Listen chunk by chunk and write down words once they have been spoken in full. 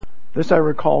This I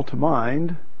recall to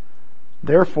mind,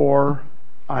 therefore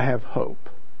I have hope.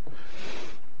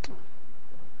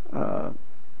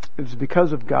 It's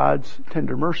because of God's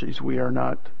tender mercies we are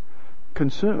not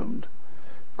consumed.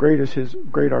 Great is His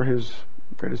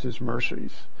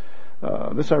mercies.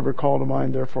 This I recall to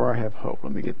mind, therefore I have hope.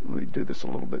 Let me do this a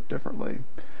little bit differently.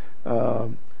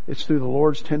 It's through the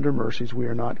Lord's tender mercies we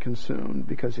are not consumed,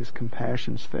 because His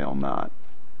compassions fail not.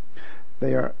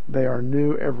 They are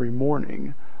new every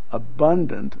morning.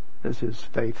 Abundant is His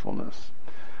faithfulness.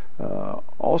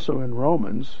 Also in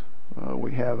Romans,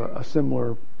 we have a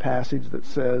similar passage that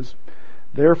says,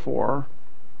 therefore,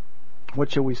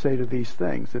 what shall we say to these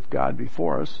things? If God be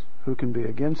for us, who can be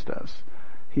against us?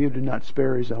 He who did not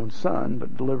spare His own Son,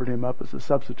 but delivered Him up as a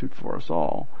substitute for us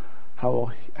all,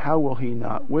 how will He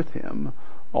not with Him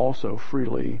also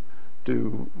freely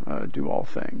do all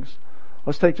things?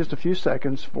 Let's take just a few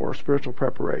seconds for spiritual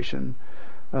preparation,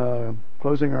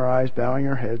 closing our eyes, bowing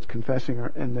our heads, confessing,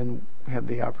 and then we have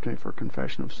the opportunity for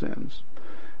confession of sins.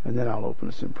 And then I'll open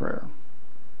us in prayer.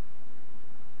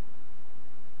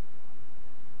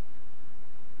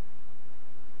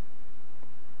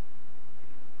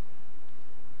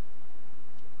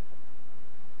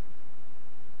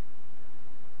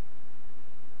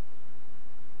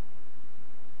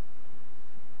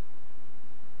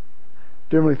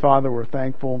 Dear Heavenly Father, we're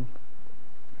thankful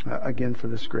again for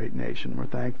this great nation. We're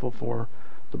thankful for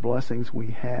the blessings we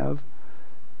have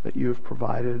that You have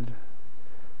provided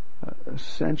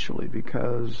essentially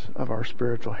because of our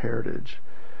spiritual heritage.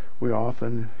 We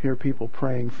often hear people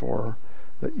praying for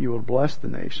that You will bless the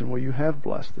nation. Well, You have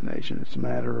blessed the nation. It's a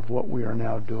matter of what we are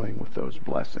now doing with those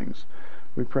blessings.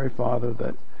 We pray, Father,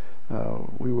 that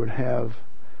we would have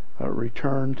a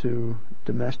return to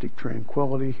domestic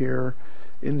tranquility here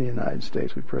in the United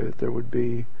States. We pray that there would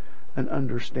be an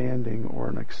understanding or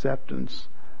an acceptance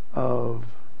of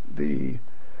the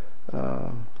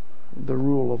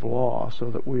rule of law,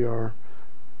 so that we are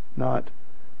not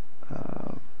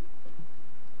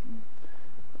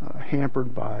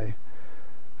hampered by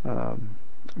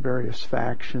various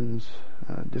factions,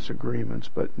 disagreements,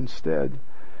 but instead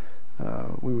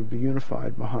we would be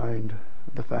unified behind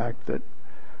the fact that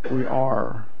we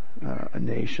are a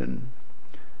nation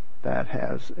that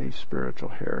has a spiritual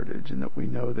heritage, and that we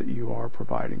know that You are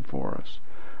providing for us.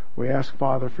 We ask,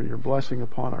 Father, for Your blessing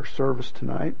upon our service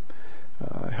tonight.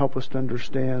 Help us to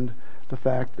understand the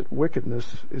fact that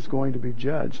wickedness is going to be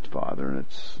judged, Father, and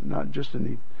it's not just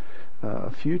in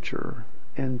the future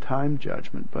end time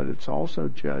judgment, but it's also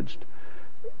judged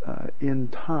in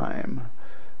time,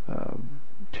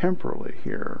 temporally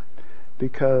here,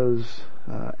 because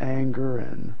anger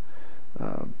and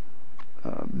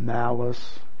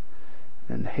malice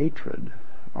and hatred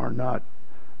are not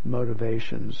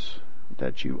motivations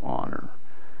that You honor.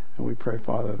 And we pray,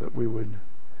 Father, that we would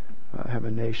have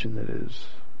a nation that is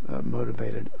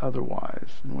motivated otherwise.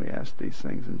 And we ask these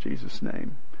things in Jesus'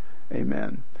 name.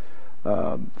 Amen.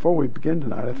 Before we begin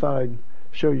tonight, I thought I'd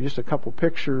show you just a couple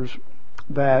pictures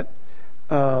that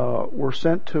were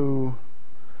sent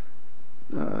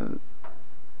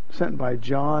by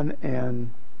John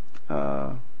and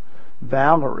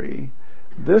Valerie.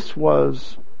 This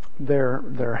was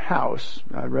their house.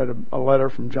 I read a letter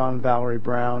from John and Valerie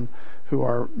Brown, who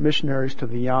are missionaries to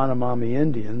the Yanomami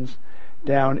Indians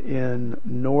down in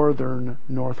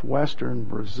northwestern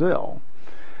Brazil.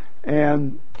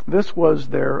 And this was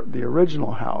the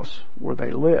original house where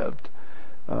they lived.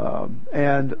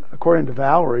 And according to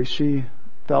Valerie, she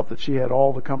felt that she had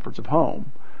all the comforts of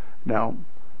home. Now,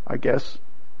 I guess,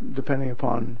 depending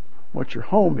upon what your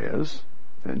home is,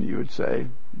 then you would say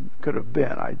could have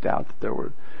been. I doubt that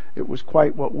it was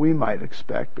quite what we might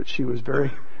expect, but she was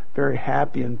very, very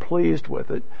happy and pleased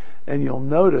with it. And you'll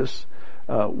notice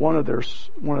one of their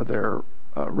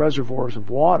reservoirs of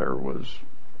water was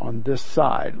on this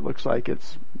side. It looks like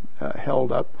it's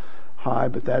held up high,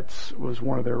 but that was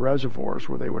one of their reservoirs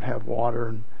where they would have water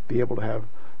and be able to have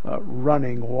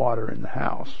running water in the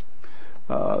house.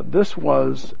 This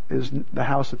is the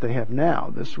house that they have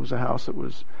now. This was a house that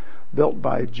was built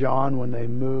by John when they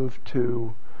moved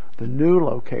to the new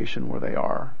location where they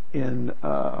are in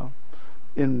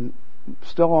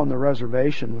still on the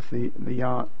reservation with the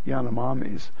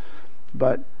Yanomamis,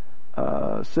 but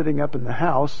sitting up in the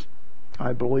house,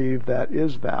 I believe that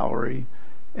is Valerie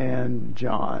and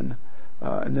John,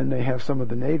 and then they have some of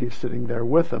the natives sitting there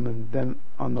with them, and then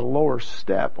on the lower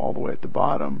step, all the way at the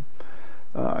bottom,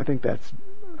 I think that's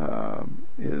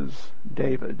is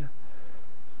David.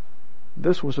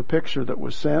 This was a picture that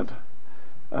was sent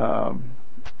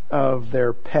of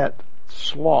their pet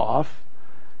sloth,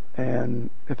 and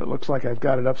if it looks like I've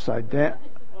got it upside down,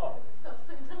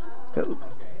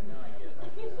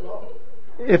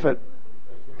 if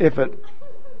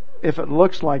it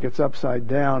looks like it's upside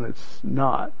down, it's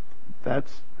not.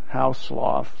 That's how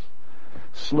sloths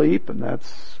sleep, and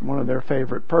that's one of their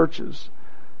favorite perches.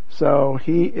 So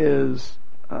he is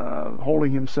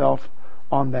holding himself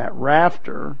on that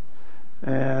rafter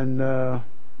and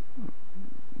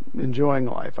enjoying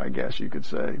life, I guess you could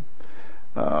say.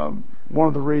 One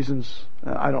of the reasons,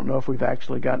 I don't know if we've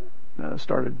actually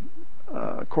started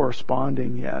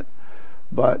corresponding yet,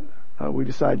 but we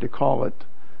decided to call it,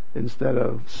 instead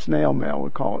of snail mail, we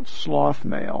call it sloth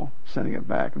mail, sending it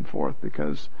back and forth,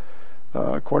 because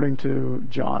according to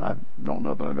John, I don't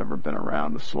know that I've ever been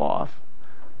around a sloth,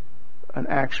 an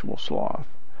actual sloth.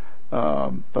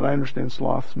 But I understand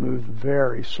sloths move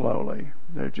very slowly.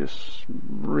 They just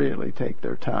really take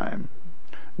their time.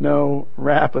 No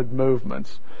rapid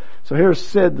movements. So here's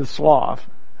Sid the sloth.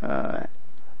 I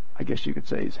guess you could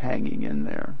say he's hanging in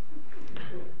there.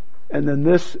 And then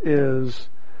this is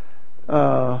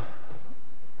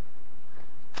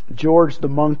George the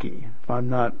monkey, if I'm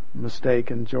not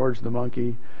mistaken. George the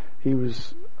monkey, he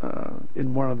was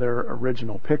in one of their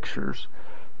original pictures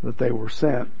that we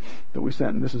sent,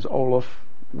 and this is Olaf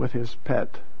with his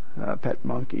pet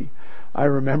monkey. I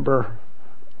remember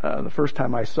the first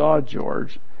time I saw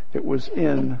George, it was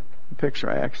in the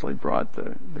picture. I actually brought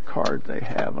the card they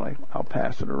have, and I'll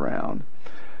pass it around.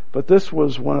 But this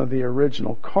was one of the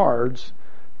original cards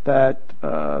that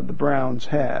the Browns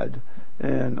had,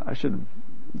 and I should have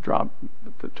dropped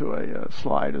it to a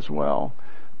slide as well.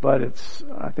 But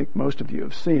I think most of you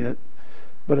have seen it,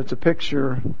 but it's a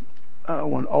picture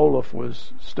when Olaf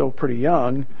was still pretty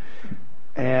young,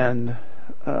 and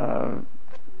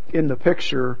in the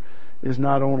picture is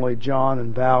not only John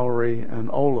and Valerie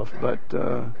and Olaf, but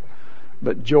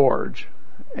George,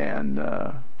 and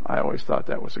I always thought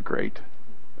that was a great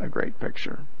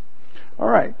picture. All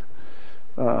right,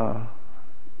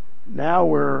 now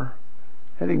we're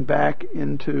heading back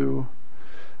into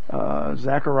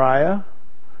Zechariah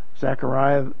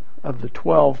of the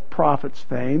 12 prophets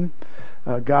fame.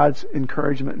 God's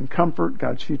encouragement and comfort,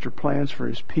 God's future plans for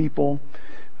His people,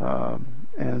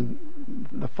 and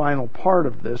the final part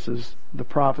of this is the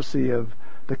prophecy of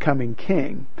the coming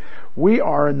King. We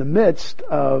are in the midst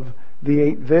of the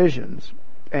 8 visions,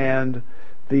 and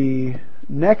the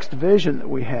next vision that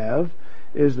we have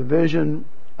is the vision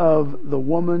of the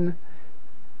woman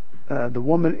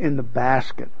in the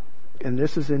basket, and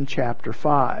this is in chapter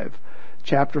 5.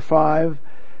 Chapter 5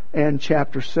 and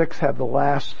chapter 6 have the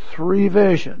last 3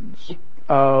 visions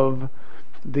of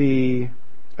the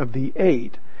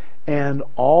 8, and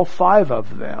all 5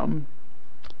 of them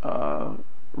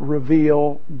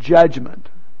reveal judgment.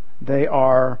 They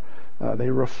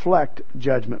reflect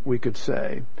judgment, we could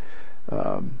say.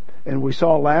 And we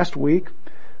saw last week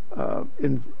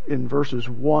in verses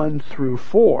 1 through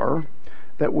 4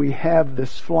 that we have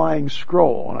this flying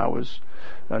scroll, and I was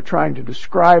trying to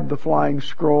describe the flying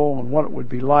scroll and what it would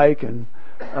be like, and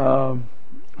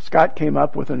Scott came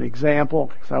up with an example,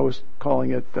 because I was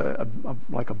calling it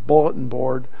like a bulletin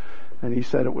board, and he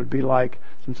said it would be like,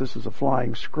 since this is a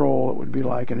flying scroll, it would be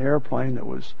like an airplane that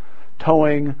was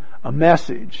towing a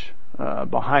message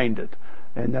behind it,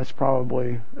 and that's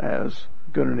probably as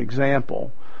good an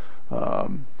example.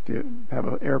 If you have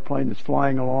an airplane that's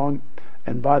flying along,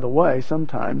 and by the way,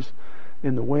 sometimes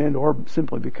in the wind, or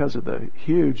simply because of the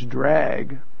huge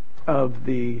drag of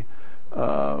the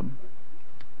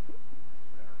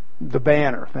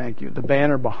banner, the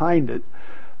banner behind it,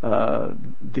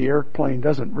 the airplane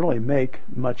doesn't really make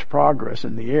much progress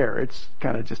in the air. It's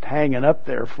kind of just hanging up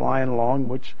there, flying along,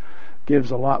 which gives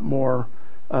a lot more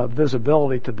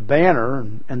visibility to the banner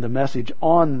and the message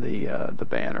on the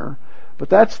banner. But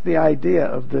that's the idea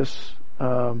of this,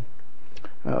 the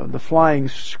flying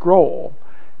scroll.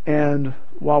 And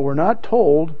while we're not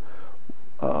told,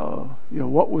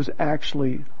 what was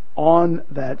actually on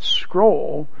that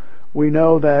scroll, we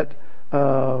know that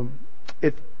the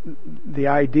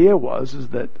idea is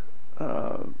that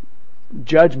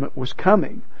judgment was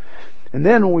coming. And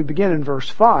then when we begin in verse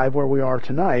 5, where we are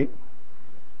tonight,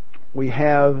 we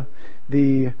have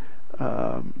the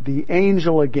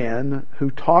angel again who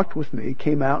talked with me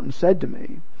came out and said to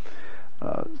me,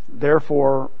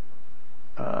 therefore,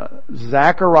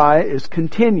 Zechariah is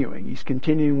continuing. He's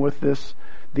continuing with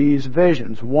these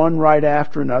visions, one right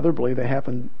after another. I believe they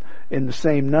happen in the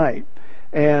same night.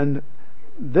 And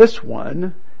this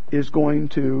one is going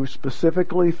to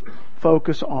specifically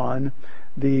focus on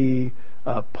the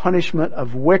punishment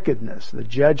of wickedness, the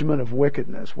judgment of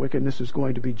wickedness. Wickedness is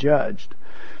going to be judged.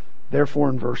 Therefore,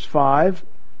 in verse 5,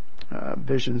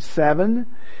 vision 7,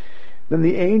 Then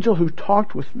the angel who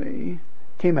talked with me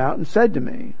came out and said to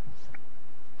me,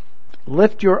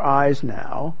 "Lift your eyes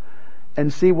now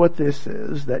and see what this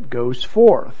is that goes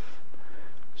forth."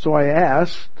 So I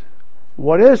asked,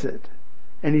 "What is it?"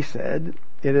 And he said,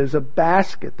 "It is a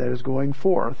basket that is going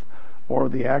forth," or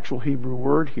the actual Hebrew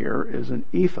word here is an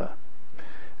ephah.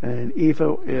 And an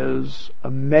ephah is a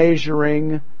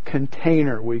measuring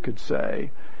container, we could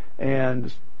say.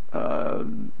 And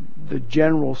the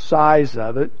general size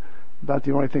of it, about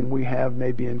the only thing we have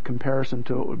maybe in comparison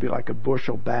to it would be like a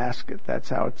bushel basket.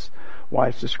 That's why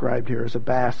it's described here as a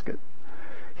basket.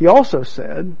 He also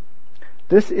said,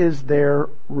 "This is their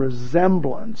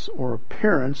resemblance or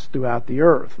appearance throughout the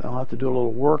earth." I'll have to do a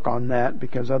little work on that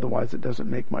because otherwise it doesn't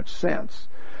make much sense.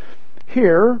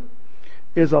 Here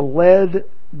is a lead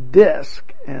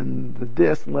disc, and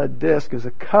the lead disc is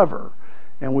a cover.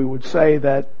 And we would say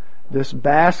that this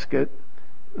basket,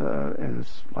 and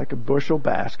it's like a bushel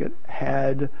basket,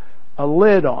 had a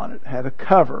lid on it, had a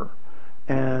cover.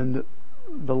 And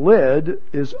the lid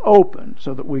is open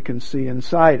so that we can see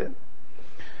inside it.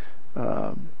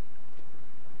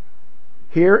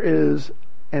 Here is,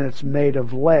 and it's made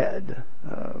of lead,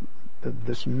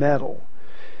 this metal.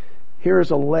 Here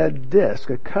is a lead disc,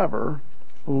 a cover,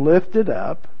 lifted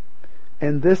up,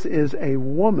 and this is a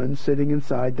woman sitting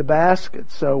inside the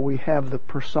basket. So we have the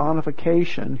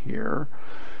personification here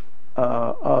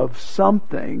of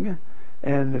something,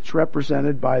 and it's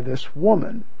represented by this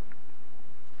woman.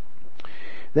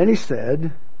 Then he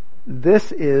said,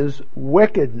 "This is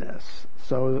wickedness."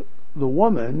 So the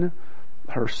woman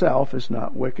herself is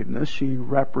not wickedness. She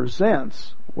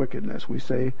represents wickedness. We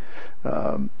say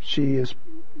she is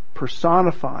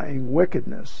personifying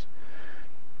wickedness.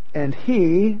 And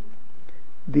he,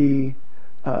 the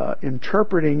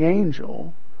interpreting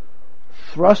angel,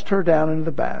 thrust her down into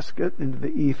the basket, into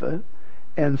the ephah,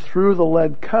 and threw the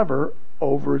lead cover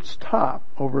over its top,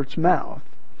 over its mouth.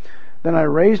 Then I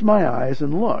raised my eyes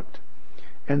and looked,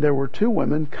 and there were two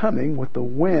women coming with the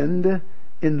wind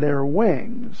in their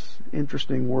wings.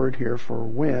 Interesting word here for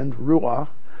wind, ruach.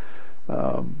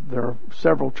 There are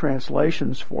several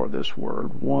translations for this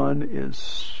word. One is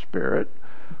spirit,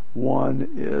 one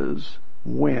is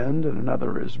wind, and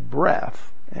another is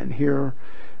breath. And here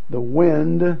the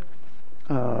wind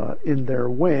in their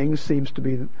wings seems to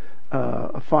be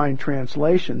a fine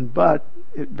translation, but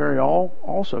it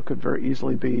also could very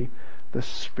easily be the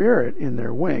spirit in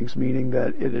their wings, meaning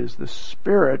that it is the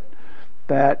spirit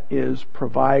that is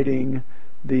providing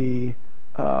the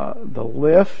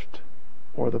lift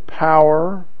or the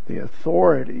power, the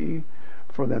authority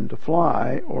for them to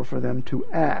fly or for them to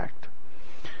act.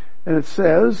 And it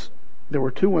says, there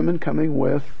were two women coming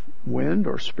with wind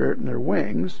or spirit in their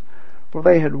wings, for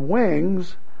they had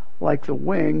wings like the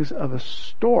wings of a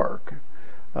stork.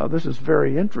 This is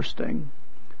very interesting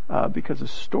because a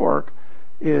stork,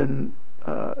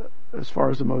 as far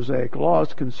as the Mosaic law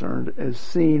is concerned, is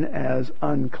seen as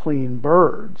unclean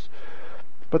birds.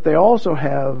 But they also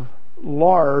have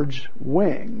large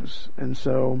wings, and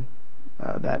so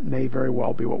that may very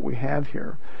well be what we have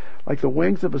here, like the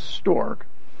wings of a stork.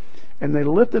 And they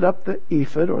lifted up the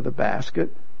ephod or the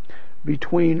basket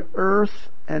between earth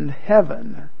and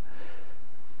heaven.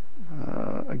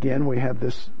 Again, we have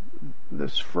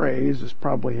this phrase is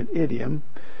probably an idiom.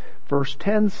 Verse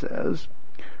 10 says,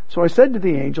 "So I said to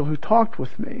the angel who talked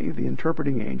with me," the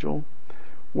interpreting angel,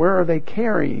 "Where are they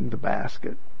carrying the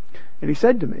basket?" And he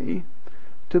said to me,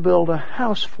 "To build a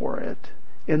house for it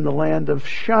in the land of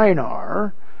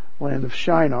Shinar." Land of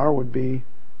Shinar would be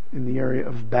in the area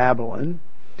of Babylon.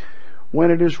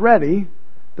 "When it is ready,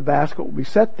 the basket will be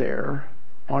set there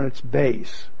on its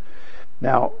base."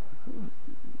 Now,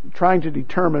 trying to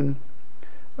determine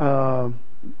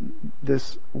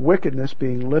this wickedness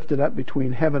being lifted up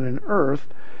between heaven and earth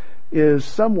is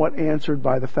somewhat answered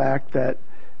by the fact that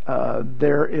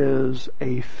there is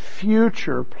a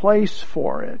future place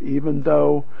for it. Even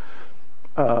though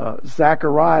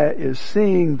Zechariah is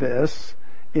seeing this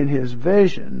in his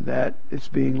vision, that it's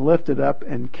being lifted up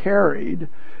and carried,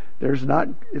 it's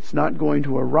not going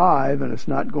to arrive, and it's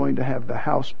not going to have the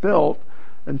house built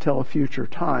until a future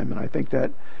time. And I think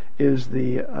that is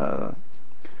the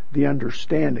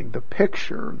understanding, the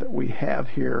picture that we have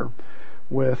here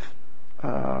with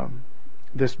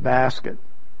this basket.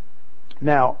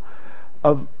 Now,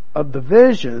 of the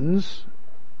visions,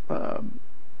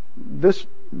 this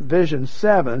vision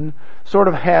 7 sort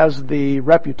of has the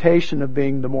reputation of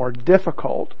being the more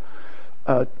difficult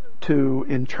to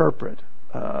interpret.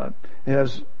 It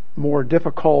has more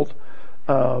difficult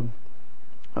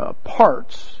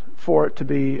parts for it to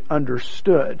be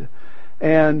understood.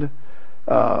 And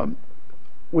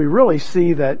we really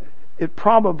see that it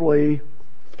probably,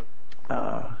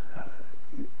 one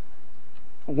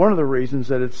of the reasons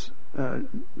that it's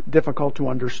difficult to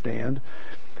understand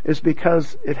is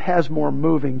because it has more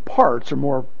moving parts or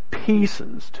more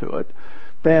pieces to it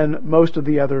than most of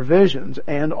the other visions,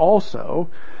 and also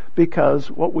because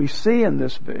what we see in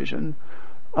this vision,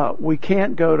 we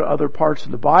can't go to other parts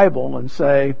of the Bible and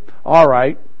say, all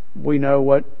right, we know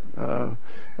what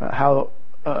how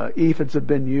ephods have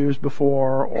been used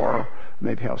before, or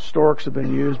maybe how storks have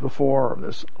been used before, or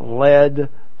this lead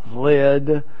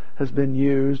lid has been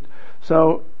used.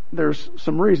 So there's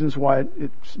some reasons why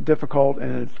it's difficult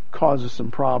and it causes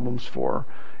some problems for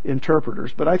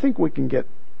interpreters. But I think we can get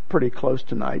pretty close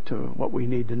tonight to what we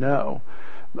need to know.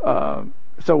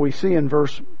 So we see in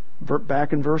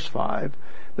back in verse 5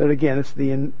 that again it's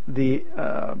the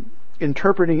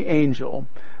interpreting angel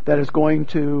that is going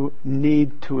to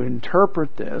need to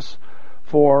interpret this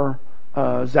for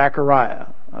Zechariah.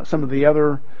 Some of the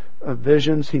other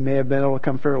visions he may have been able to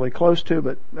come fairly close to,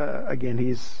 but again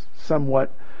he's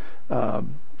somewhat,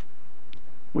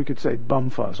 we could say,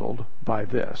 bumfuzzled by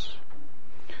this.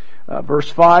 Verse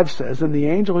 5 says, "And the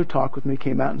angel who talked with me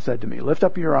came out and said to me, 'Lift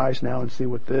up your eyes now and see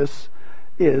what this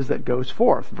is that goes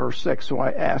forth.'" Verse 6, "So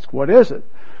I asked, 'What is it?'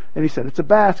 And he said, 'It's a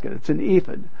basket, it's an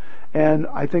ephod.'" And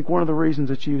I think one of the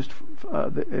reasons it's used,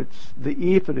 the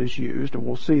ephod is used, and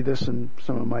we'll see this in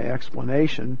some of my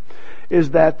explanation,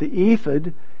 is that the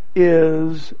ephod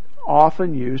is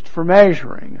often used for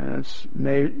measuring, and it's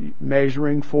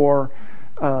measuring for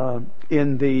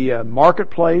in the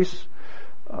marketplace.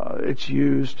 It's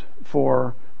used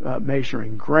for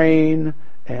measuring grain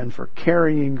and for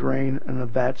carrying grain and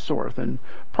of that sort. And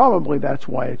probably that's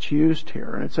why it's used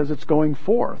here. And it says it's going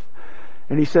forth.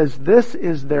 And he says this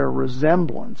is their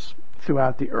resemblance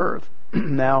throughout the earth.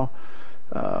 Now,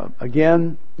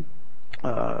 again,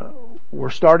 we're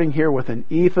starting here with an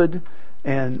ephod,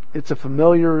 and it's a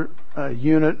familiar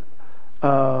unit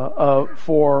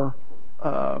for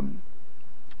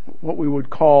what we would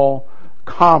call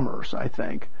commerce, I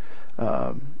think.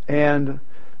 And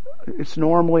it's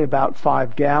normally about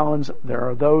 5 gallons. There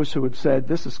are those who had said,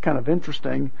 this is kind of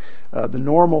interesting, the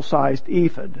normal-sized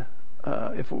ephod.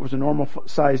 If it was a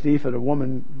normal-sized ephod, a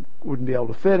woman wouldn't be able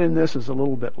to fit in this. It's a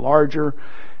little bit larger.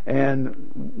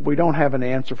 And we don't have an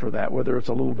answer for that, whether it's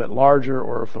a little bit larger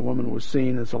or if the woman was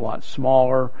seen as a lot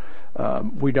smaller.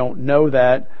 We don't know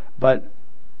that. But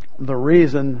the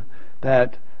reason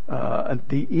that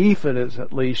the ephod is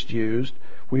at least used,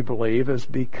 we believe, is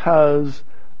because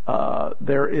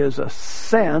there is a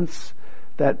sense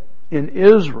that in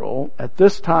Israel at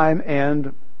this time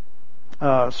and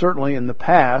certainly in the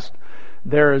past,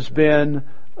 there has been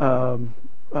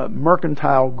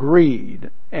mercantile greed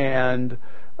and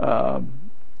a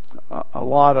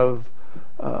lot of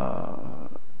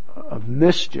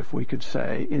mischief, we could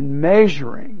say, in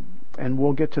measuring, and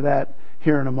we'll get to that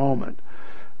here in a moment.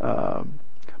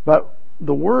 But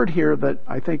the word here that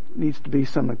I think needs to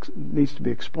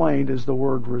be explained is the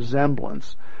word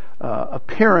resemblance.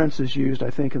 Appearance is used, I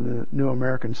think, in the New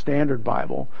American Standard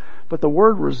Bible, but the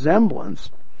word resemblance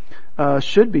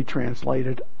should be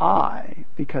translated "I,"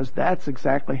 because that's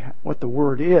exactly what the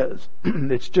word is.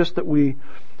 It's just that we,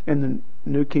 in the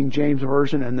New King James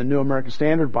Version and the New American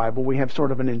Standard Bible, we have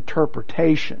sort of an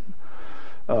interpretation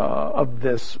of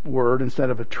this word instead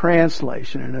of a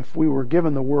translation. And if we were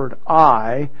given the word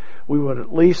 "I," we would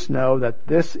at least know that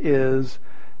this is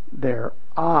their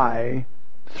 "I"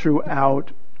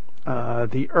 throughout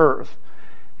the earth.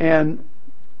 And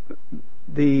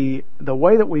the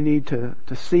way that we need to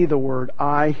see the word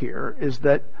 "I" here is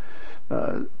that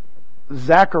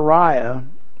Zechariah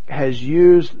has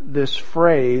used this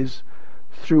phrase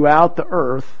throughout the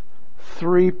earth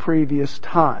 3 previous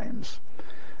times.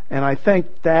 And I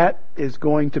think that is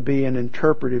going to be an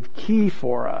interpretive key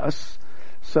for us.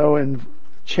 So in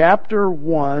chapter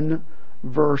 1,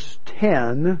 verse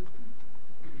 10,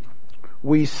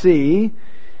 we see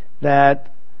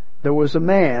that there was a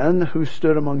man who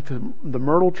stood among the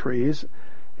myrtle trees,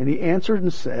 and he answered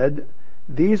and said,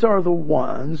 these are the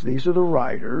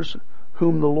riders,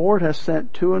 whom the Lord has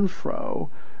sent to and fro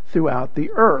throughout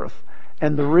the earth.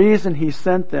 And the reason he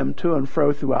sent them to and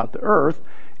fro throughout the earth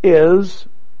is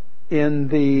in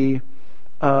the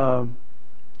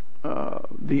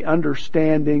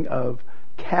understanding of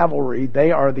cavalry.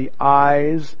 They are the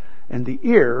eyes and the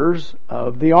ears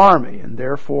of the army, and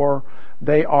therefore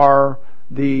they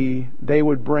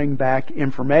would bring back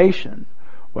information.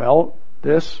 Well,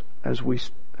 this, as we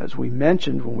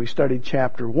mentioned when we studied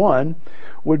chapter 1,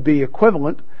 would be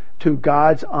equivalent to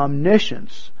God's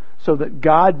omniscience, so that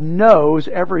God knows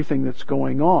everything that's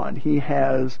going on. He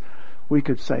has we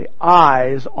could say,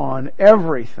 eyes on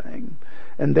everything.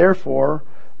 And therefore,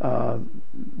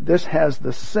 this has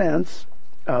the sense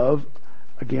of,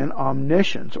 again,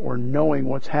 omniscience, or knowing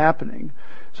what's happening.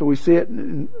 So we see it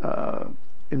in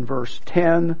verse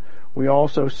 10. We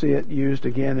also see it used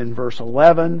again in verse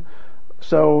 11.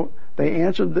 So they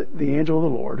answered the angel of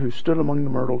the Lord, who stood among the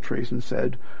myrtle trees, and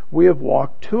said, "We have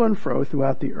walked to and fro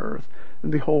throughout the earth,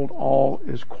 and behold, all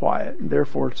is quiet." And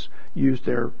therefore it's used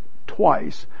there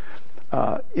twice.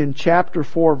 In chapter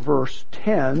 4, verse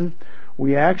 10,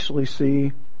 we actually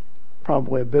see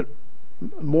probably a bit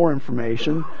more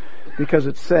information, because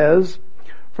it says,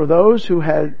 "For those who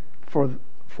had,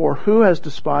 for who has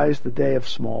despised the day of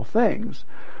small things?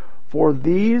 For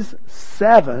these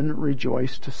 7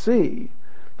 rejoice to see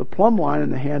the plumb line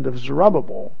in the hand of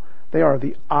Zerubbabel. They are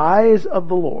the eyes of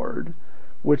the Lord,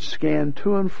 which scan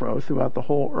to and fro throughout the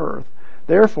whole earth."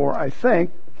 Therefore, I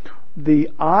think the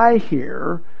eye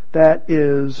here that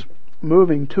is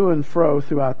moving to and fro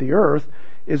throughout the earth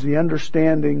is the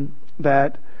understanding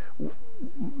that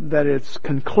it's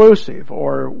conclusive,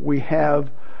 or we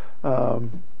have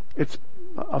it's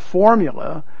a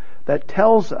formula that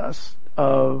tells us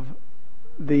of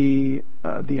the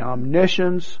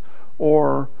omniscience,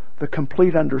 or the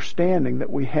complete understanding that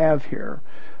we have here.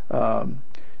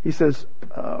 He says,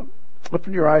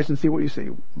 "Open your eyes and see what you see."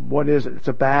 What is it? It's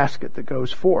a basket that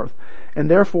goes forth. And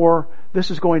therefore,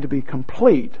 this is going to be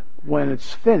complete when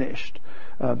it's finished.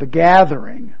 The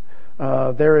gathering.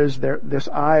 There is this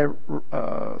eye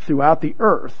throughout the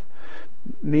earth,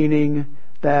 meaning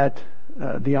that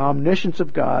the omniscience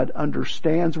of God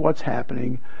understands what's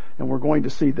happening, and we're going to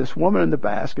see this woman in the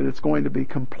basket. It's going to be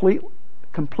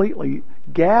completely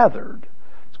gathered.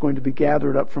 It's going to be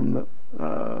gathered up from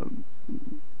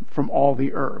all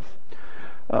the earth.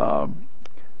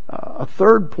 A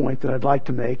third point that I'd like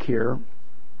to make here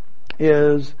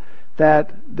is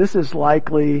that this is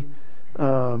likely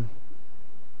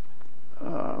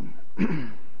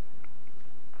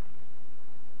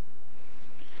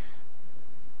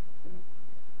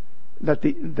that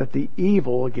the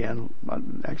evil, again,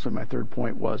 actually my third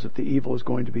point was that the evil is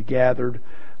going to be gathered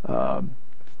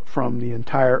from the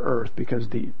entire earth, because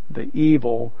the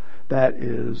evil that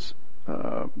is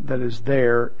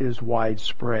there is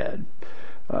widespread.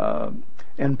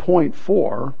 And point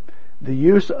 4, the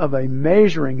use of a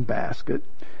measuring basket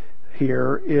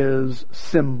here is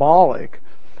symbolic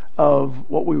of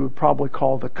what we would probably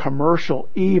call the commercial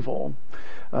evil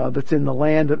that's in the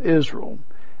land of Israel.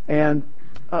 And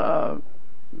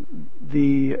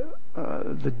the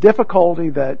difficulty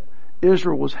that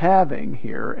Israel was having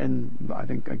here, and I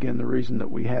think again the reason that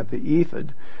we have the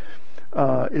ephod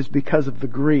is because of the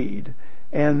greed,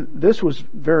 and this was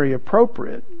very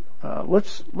appropriate.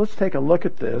 Let's take a look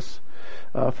at this.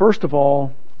 First of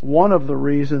all, one of the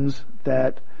reasons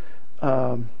that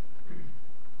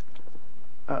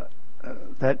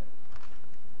that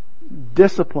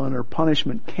discipline or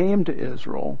punishment came to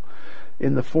Israel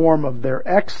in the form of their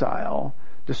exile,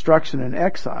 destruction and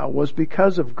exile, was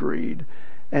because of greed.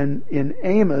 And in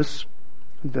Amos,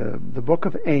 the book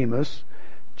of Amos,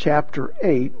 chapter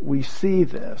 8, we see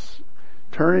this.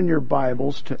 Turn in your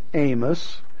Bibles to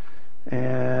Amos,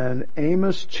 and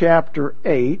Amos chapter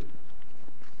 8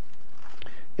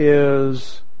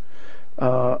 is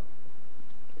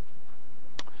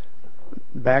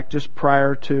back just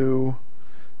prior to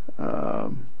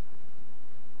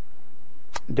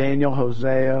Daniel,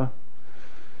 Hosea,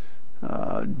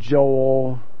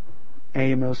 Joel,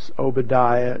 Amos,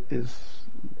 Obadiah is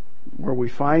where we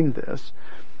find this.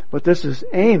 But this is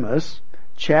Amos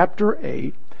chapter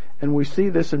 8, and we see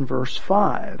this in verse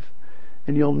 5.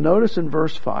 And you'll notice in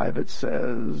verse 5 it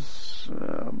says,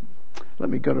 let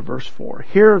me go to verse 4.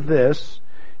 "Hear this,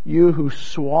 you who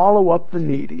swallow up the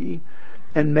needy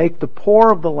and make the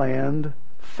poor of the land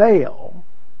fail,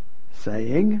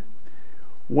 saying,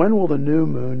 when will the new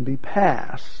moon be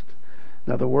passed?"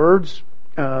 In other words,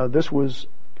 this was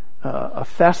a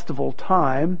festival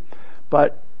time,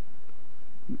 but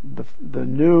the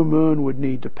new moon would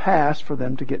need to pass for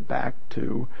them to get back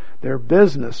to their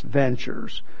business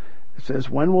ventures. It says,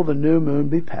 "When will the new moon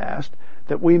be passed,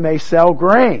 that we may sell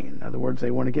grain?" In other words,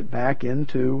 they want to get back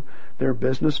into their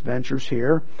business ventures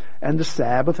here. "And the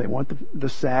Sabbath," they want the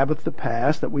Sabbath to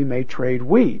pass, "that we may trade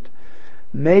wheat,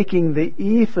 making the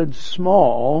ephod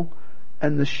small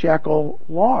and the shekel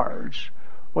large."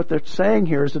 What they're saying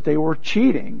here is that they were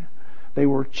cheating. They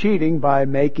were cheating by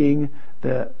making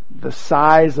the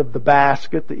size of the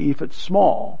basket, the ephod,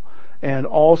 small, and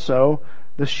also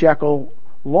the shekel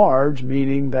large,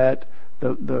 meaning that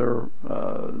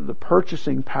the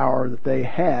purchasing power that they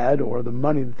had, or the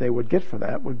money that they would get for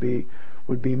that, would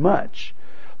would be much.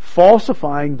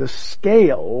 Falsifying the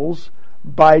scales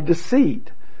by deceit.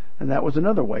 And that was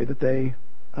another way that they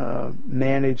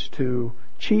managed to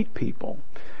cheat people.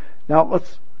 Now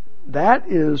that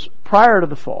is prior to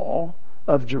the fall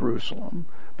of Jerusalem.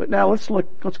 But now let's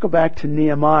go back to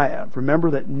Nehemiah.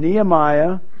 Remember that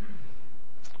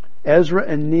Ezra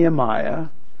and Nehemiah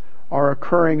are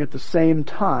occurring at the same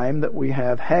time that we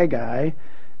have Haggai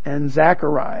and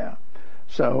Zechariah.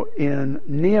 So in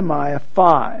Nehemiah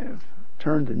 5,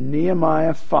 turn to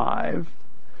Nehemiah 5.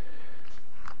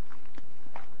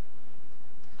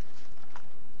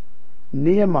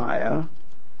 Nehemiah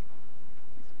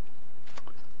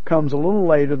comes a little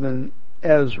later than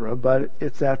Ezra, but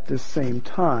it's at this same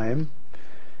time.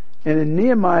 And in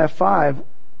Nehemiah 5,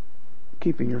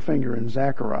 keeping your finger in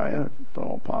Zechariah, if at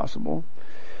all possible,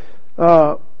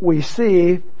 we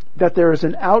see that there is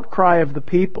an outcry of the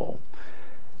people.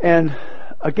 And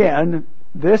again,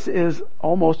 this is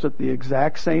almost at the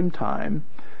exact same time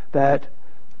that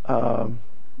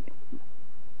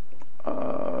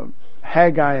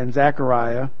Haggai and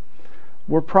Zechariah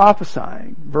were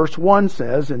prophesying. Verse 1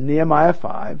 says in Nehemiah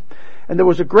 5, "And there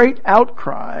was a great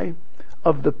outcry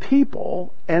of the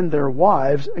people and their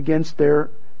wives against their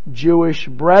Jewish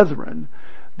brethren."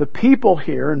 The people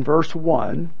here in verse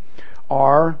 1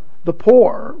 are the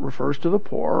poor, refers to the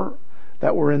poor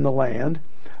that were in the land,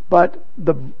 but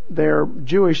their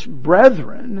Jewish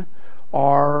brethren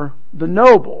are the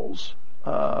nobles,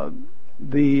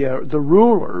 the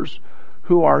rulers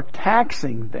who are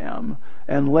taxing them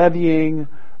and levying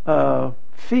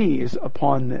fees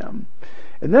upon them.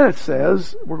 And then it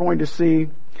says, we're going to see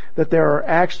that there are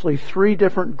actually three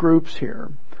different groups here.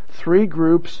 Three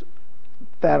groups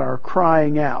that are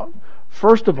crying out.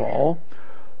 First of all,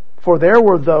 for there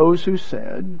were those who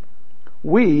said,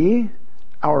 "We,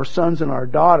 our sons and our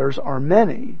daughters, are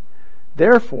many.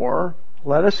 Therefore,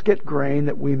 let us get grain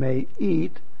that we may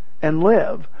eat and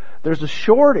live." There's a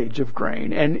shortage of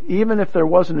grain, and even if there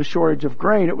wasn't a shortage of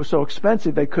grain, it was so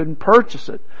expensive they couldn't purchase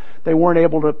it. They weren't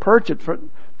able to purchase it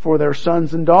for their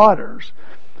sons and daughters.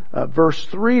 Verse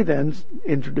 3 then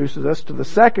introduces us to the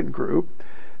second group.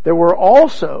 There were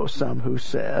also some who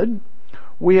said,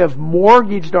 "We have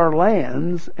mortgaged our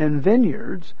lands and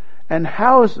vineyards and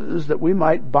houses that we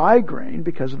might buy grain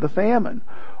because of the famine."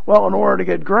 Well, in order to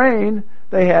get grain,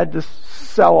 they had to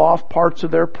sell off parts of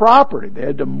their property. They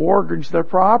had to mortgage their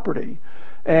property.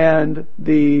 And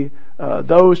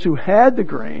those who had the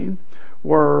grain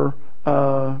were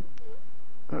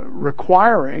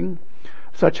requiring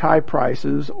such high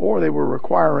prices, or they were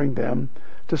requiring them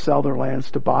to sell their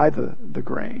lands to buy the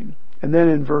grain. And then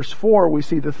in verse 4, we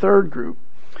see the third group.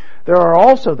 There are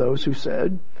also those who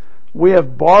said, "We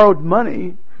have borrowed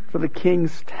money for the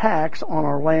king's tax on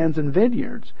our lands and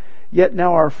vineyards. Yet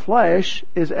now our flesh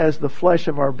is as the flesh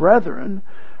of our brethren,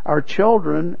 our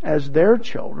children as their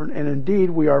children, and indeed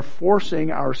we are forcing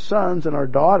our sons and our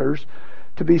daughters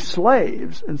to be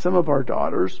slaves, and some of our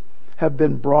daughters have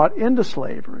been brought into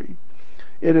slavery.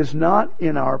 It is not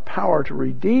in our power to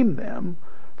redeem them,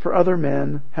 for other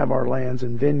men have our lands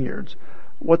and vineyards."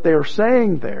 What they are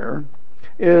saying there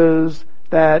is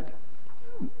that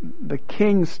the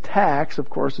king's tax, of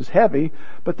course, is heavy,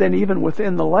 but then even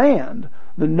within the land,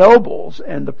 the nobles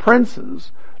and the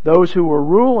princes, those who were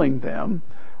ruling them,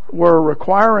 were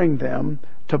requiring them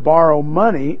to borrow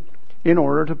money in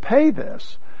order to pay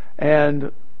this.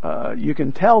 And you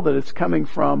can tell that it's coming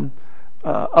from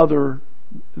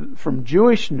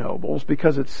Jewish nobles,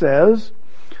 because it says,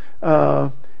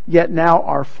 "Yet now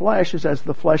our flesh is as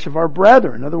the flesh of our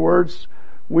brethren." In other words,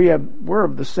 we're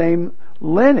of the same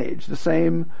lineage, the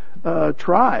same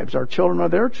tribes. Our children are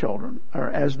their children, or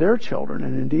as their children,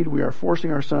 and indeed we are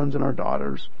forcing our sons and our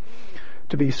daughters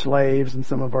to be slaves, and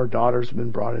some of our daughters have been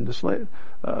brought into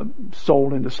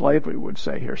sold into slavery, we would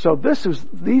say here. So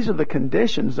these are the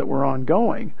conditions that were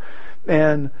ongoing,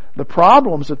 and the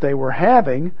problems that they were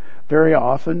having very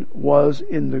often was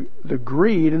in the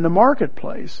greed in the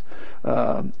marketplace,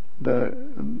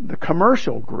 the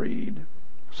commercial greed.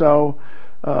 So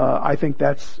I think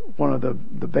that's one of the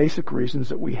basic reasons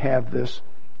that we have this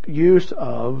use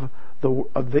of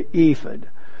the ephod.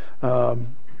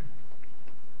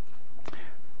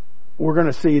 We're going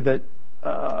to see that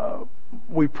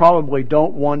we probably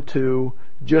don't want to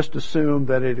just assume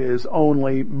that it is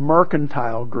only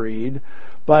mercantile greed,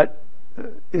 but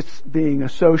it's being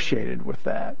associated with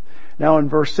that. Now in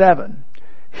verse 7,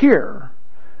 "Here,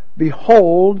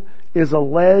 behold, is a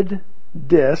lead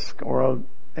disc," or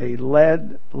a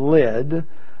lead lid,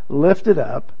 "lifted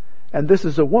up, and this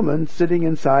is a woman sitting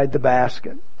inside the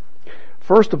basket."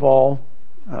 First of all,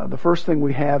 the first thing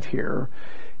we have here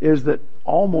is that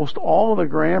almost all of the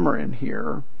grammar in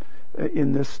here,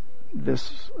 in this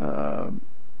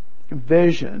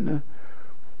vision,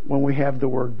 when we have the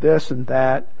word this and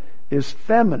that, is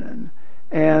feminine.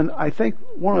 And I think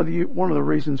one of the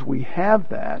reasons we have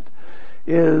that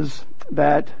is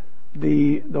that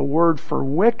the word for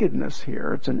wickedness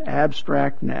here, it's an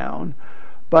abstract noun,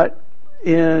 but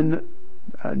in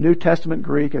New Testament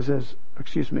Greek as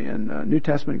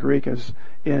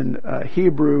in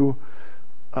Hebrew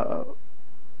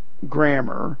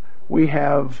grammar, we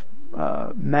have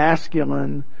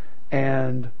masculine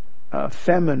and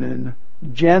feminine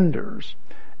genders,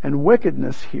 and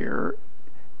wickedness here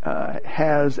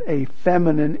has a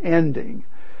feminine ending,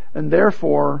 and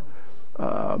therefore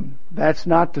that's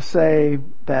not to say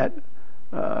that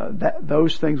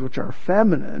those things which are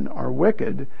feminine are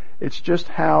wicked. It's just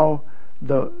how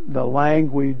the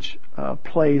language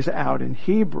plays out in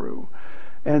Hebrew,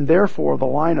 and therefore the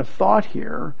line of thought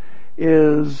here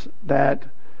is that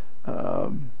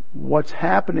what's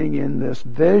happening in this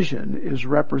vision is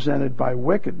represented by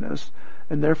wickedness,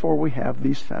 and therefore we have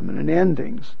these feminine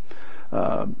endings.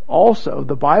 Also,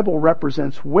 the Bible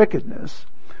represents wickedness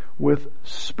with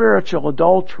spiritual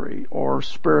adultery or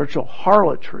spiritual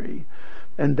harlotry,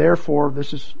 and therefore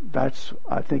that's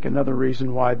I think another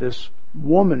reason why this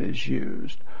woman is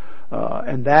used,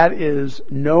 and that is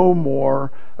no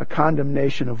more a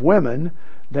condemnation of women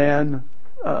than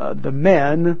the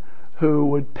men who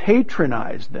would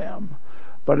patronize them,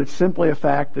 but it's simply a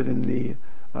fact that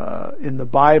in the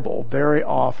Bible very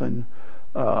often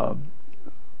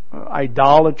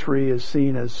idolatry is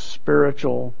seen as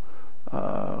spiritual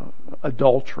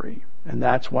adultery, and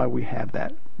that's why we have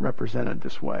that represented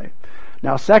this way.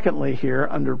 Now, secondly, here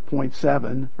under point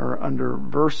 7 or under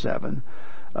verse 7,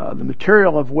 the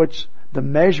material of which the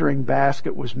measuring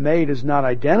basket was made is not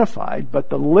identified, but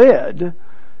the lid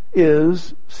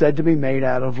is said to be made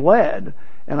out of lead.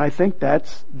 And I think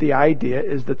that's the idea,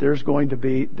 is that there's going to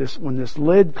be this, when this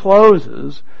lid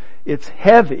closes, it's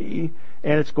heavy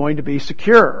and it's going to be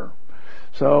secure.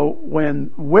 So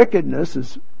when wickedness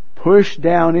is pushed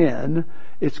down in,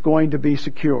 it's going to be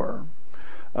secure.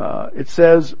 It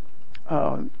says,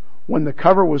 when the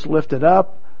cover was lifted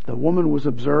up, the woman was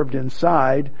observed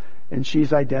inside, and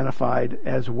she's identified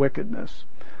as wickedness.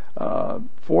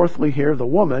 Fourthly here, the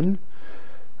woman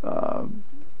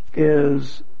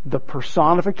is the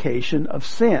personification of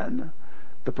sin,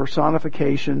 the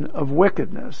personification of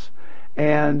wickedness.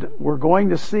 And we're going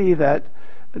to see that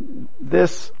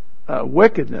this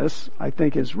wickedness, I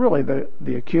think, is really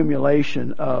the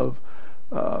accumulation of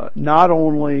not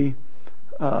only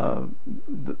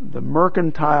the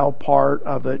mercantile part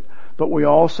of it, but we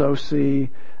also see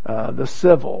the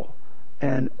civil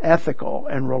and ethical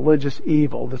and religious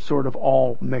evil that's sort of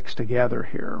all mixed together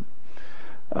here.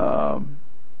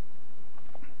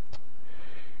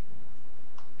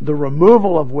 The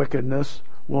removal of wickedness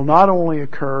will not only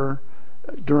occur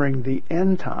during the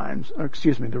end times,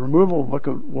 the removal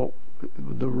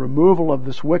of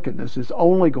this wickedness is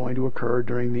only going to occur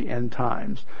during the end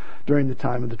times, during the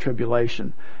time of the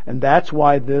tribulation. And that's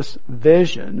why this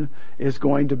vision is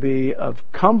going to be of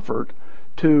comfort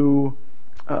to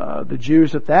the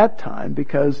Jews at that time,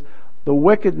 because the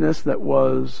wickedness that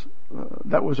was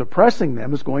oppressing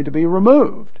them is going to be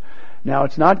removed. Now,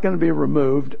 it's not going to be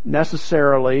removed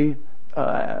necessarily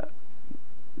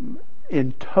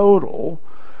in total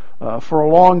for a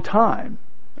long time,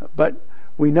 but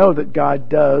we know that God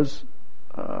does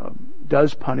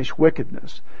punish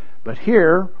wickedness. But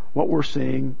here, what we're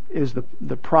seeing is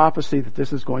the prophecy that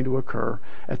this is going to occur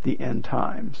at the end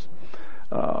times.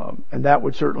 And that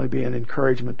would certainly be an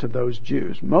encouragement to those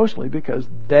Jews, mostly because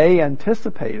they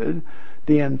anticipated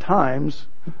the end times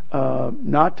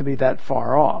not to be that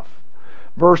far off.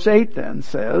 Verse 8 then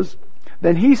says,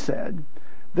 "Then he said,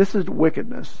 'This is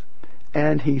wickedness,'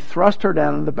 and he thrust her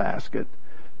down in the basket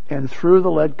and threw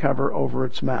the lead cover over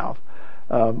its mouth."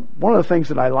 One of the things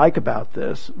that I like about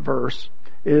this verse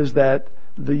is that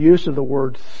the use of the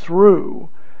word threw,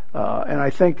 and I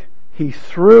think he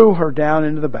threw her down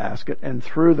into the basket and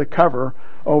threw the cover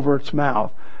over its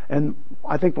mouth. And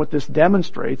I think what this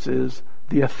demonstrates is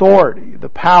the authority, the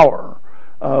power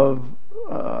of,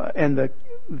 and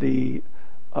the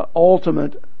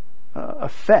ultimate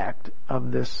effect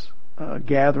of this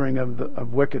gathering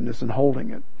of wickedness and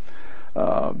holding it.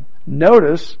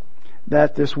 Notice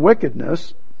that this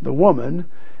wickedness, the woman,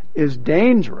 is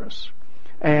dangerous,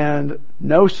 and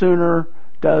no sooner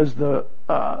does the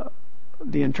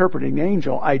interpreting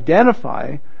angel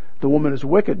identify the woman as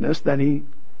wickedness than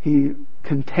he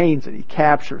contains it, he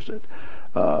captures it.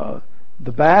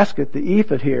 The basket, the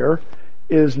ephod here,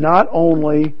 is not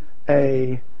only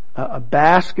a a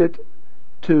basket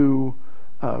to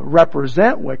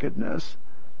represent wickedness,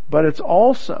 but it's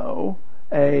also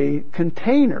a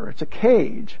container. It's a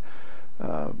cage.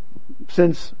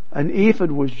 Since an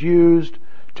ephod was used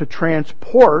to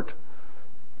transport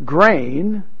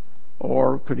grain,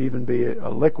 or could even be a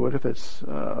liquid if it's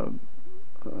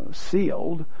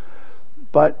sealed,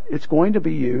 but it's going to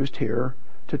be used here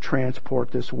to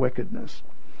transport this wickedness.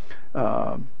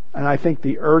 And I think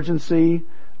the urgency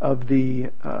of the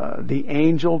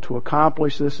angel to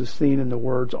accomplish this is seen in the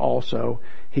words also.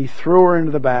 He threw her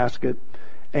into the basket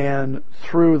and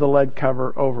threw the lead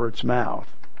cover over its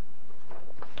mouth.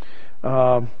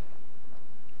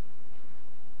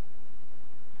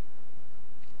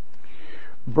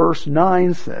 Verse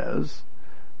 9 says,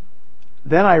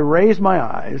 "Then I raised my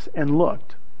eyes and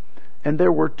looked, and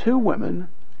there were two women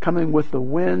coming with the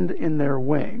wind in their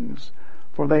wings,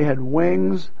 for they had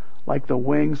wings like the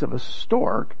wings of a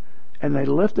stork, and they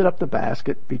lifted up the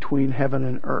basket between heaven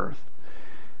and earth."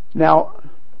 Now,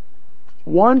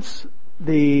 once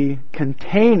the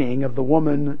containing of the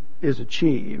woman is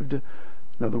achieved, in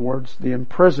other words, the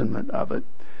imprisonment of it,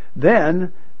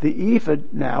 then the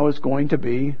ephod now is going to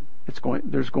be,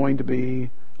 there's going to be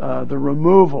the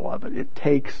removal of it. It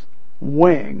takes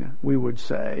wing, we would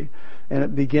say, and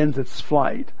it begins its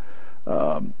flight.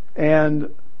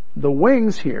 And the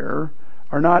wings here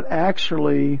are not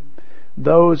actually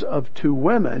those of two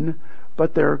women,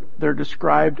 but they're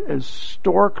described as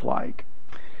stork-like.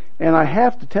 And I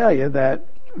have to tell you that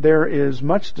there is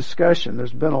much discussion.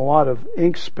 There's been a lot of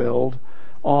ink spilled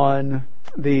on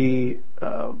the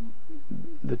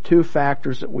two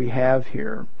factors that we have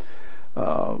here.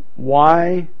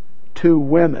 Why two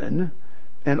women,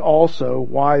 and also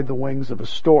why the wings of a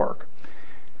stork?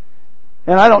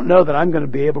 And I don't know that I'm going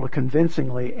to be able to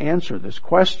convincingly answer this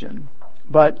question,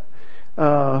 but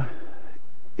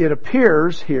it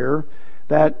appears here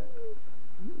that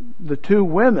the two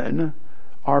women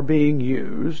are being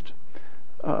used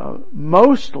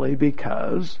mostly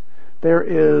because there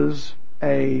is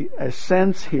a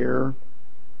sense here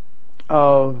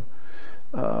of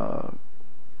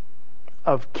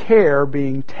care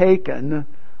being taken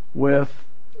with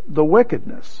the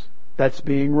wickedness that's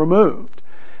being removed.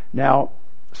 Now,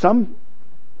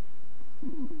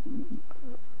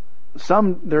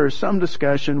 there is some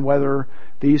discussion whether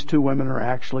these two women are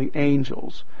actually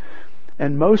angels.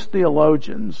 And most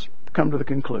theologians come to the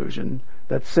conclusion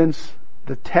that since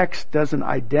the text doesn't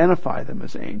identify them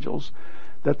as angels,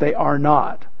 that they are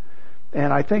not.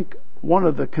 And I think one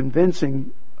of the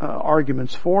convincing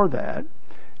arguments for that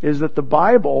is that the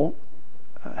Bible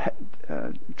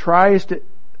tries to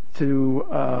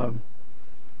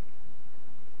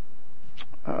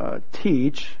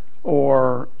teach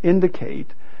or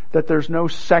indicate that there's no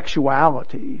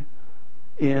sexuality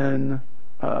in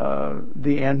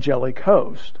the angelic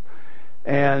host.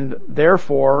 And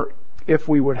therefore, if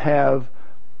we would have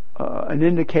an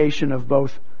indication of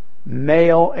both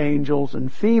male angels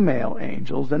and female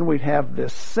angels, then we'd have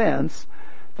this sense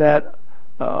that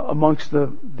amongst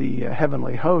the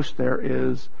heavenly host there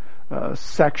is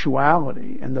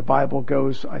sexuality. And the Bible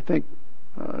goes, I think,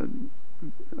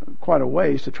 quite a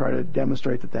ways to try to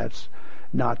demonstrate that that's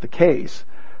not the case.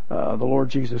 The Lord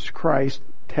Jesus Christ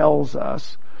tells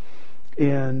us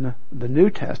in the New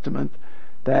Testament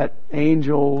that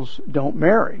angels don't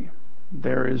marry.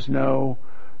 There is no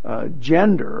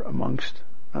gender amongst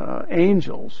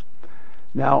angels.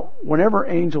 Now, whenever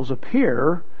angels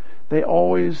appear, they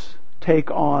always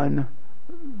take on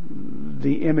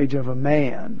the image of a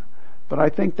man. But I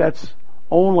think that's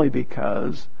only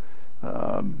because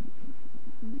a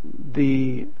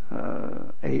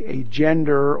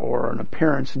gender or an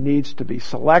appearance needs to be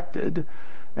selected,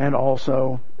 and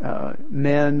also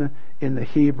men in the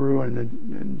Hebrew and the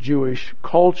Jewish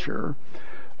culture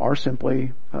are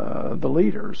simply the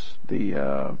leaders,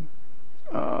 the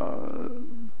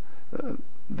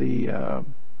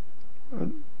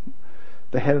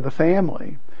head of the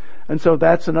family. And so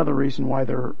that's another reason why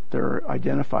they're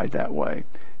identified that way.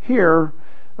 Here,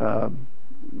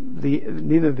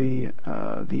 neither the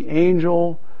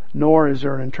angel nor is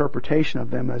there an interpretation of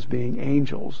them as being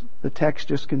angels. The text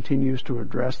just continues to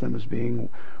address them as being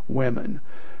women.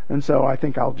 And so I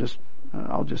think I'll just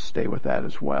stay with that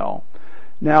as well.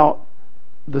 Now,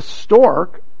 the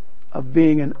stork, of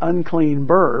being an unclean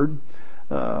bird,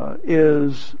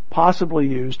 is possibly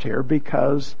used here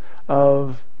because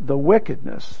of the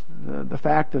wickedness, the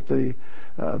fact that the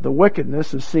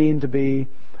wickedness is seen to be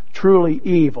truly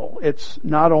evil. It's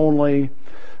not only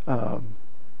the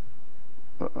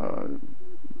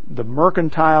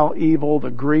mercantile evil,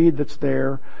 the greed that's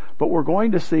there, but we're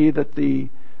going to see that the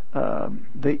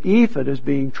the ephod is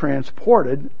being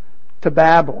transported to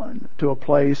Babylon, to a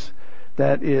place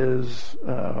that is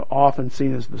often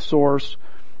seen as the source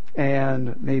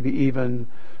and maybe even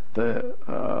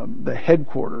the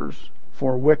headquarters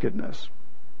for wickedness.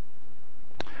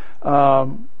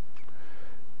 Now,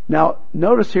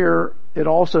 notice here it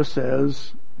also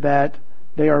says that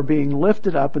they are being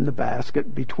lifted up in the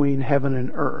basket between heaven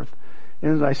and earth.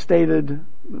 And as I stated,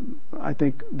 I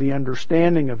think the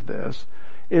understanding of this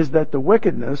is that the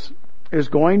wickedness is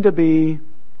going to be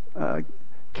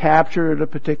captured at a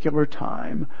particular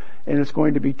time, and it's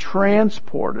going to be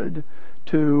transported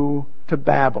to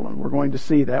Babylon. We're going to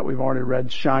see that. We've already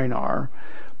read Shinar.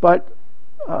 But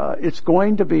it's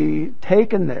going to be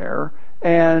taken there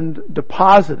and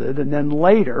deposited, and then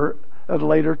later, at a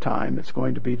later time, it's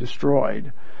going to be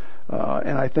destroyed.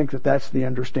 And I think that that's the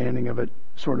understanding of it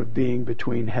sort of being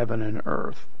between heaven and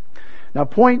earth. Now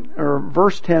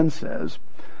verse 10 says,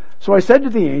 "So I said to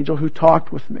the angel who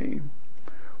talked with me,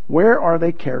 where are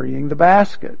they carrying the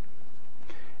basket?"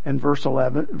 And verse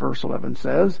 11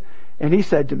 says, "And he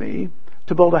said to me,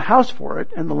 to build a house for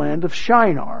it in the land of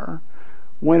Shinar.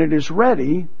 When it is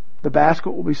ready, the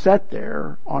basket will be set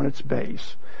there on its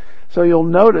base." So you'll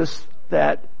notice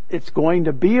that it's going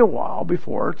to be a while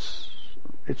before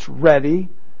it's ready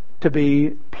to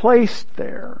be placed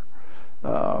there.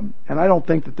 And I don't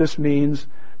think that this means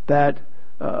that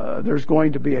there's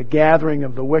going to be a gathering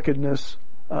of the wickedness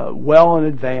well in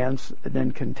advance and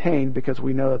then contained, because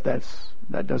we know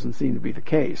that doesn't seem to be the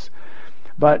case.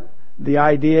 But the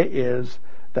idea is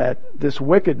that this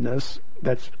wickedness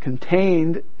that's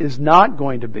contained is not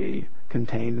going to be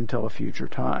contained until a future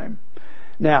time.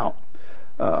 Now,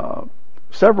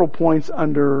 several points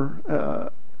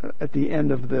at the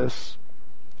end of this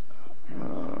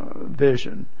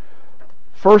vision.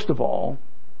 First of all,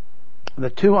 the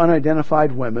two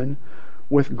unidentified women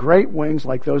with great wings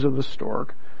like those of the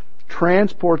stork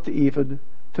transport the ephod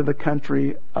to the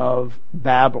country of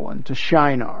Babylon, to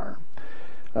Shinar.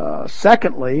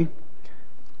 Secondly,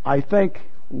 I think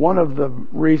one of the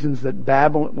reasons that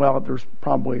Babylon, well, there's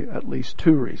probably at least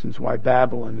two reasons why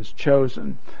Babylon is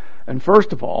chosen. And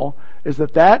first of all, is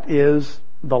that is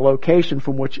the location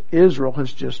from which Israel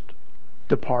has just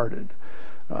departed.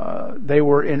 They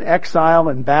were in exile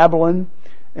in Babylon,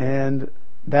 and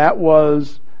that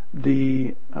was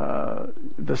the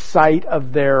site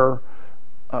of their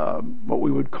what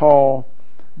we would call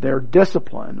their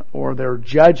discipline or their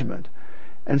judgment.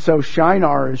 And so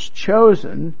Shinar is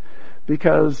chosen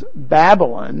because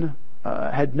Babylon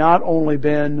had not only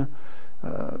been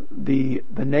the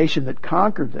nation that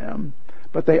conquered them,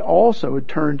 but they also had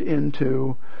turned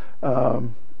into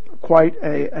quite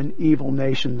an evil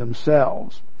nation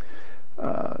themselves.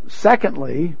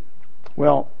 Thirdly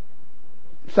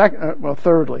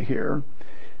here,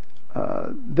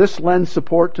 this lends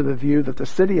support to the view that the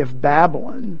city of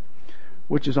Babylon,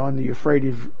 which is on the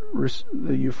Euphrates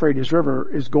River,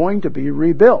 is going to be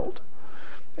rebuilt.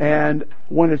 And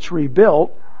when it's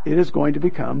rebuilt, it is going to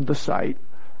become the site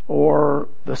or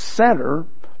the center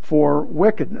for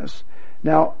wickedness.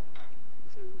 Now,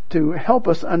 to help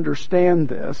us understand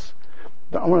this,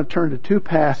 I want to turn to two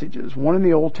passages, one in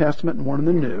the Old Testament and one in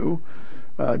the New.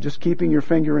 Just keeping your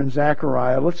finger in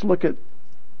Zechariah, let's look at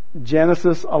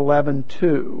Genesis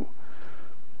 11:2.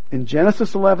 In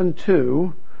Genesis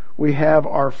 11:2, we have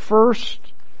our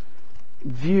first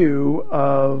view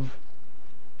of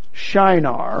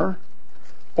Shinar,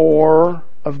 or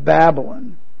of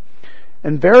Babylon.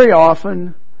 And very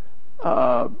often,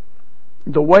 the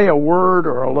way a word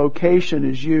or a location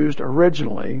is used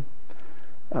originally,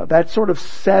 that sort of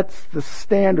sets the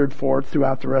standard for it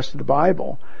throughout the rest of the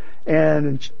Bible. And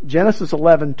in Genesis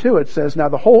 11:2 it says, "Now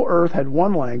the whole earth had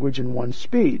one language and one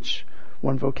speech,"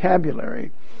 one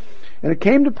vocabulary. "And it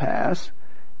came to pass,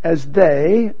 as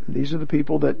these are the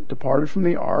people that departed from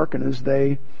the ark, and as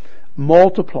they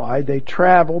multiplied, they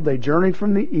traveled, they journeyed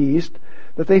from the east,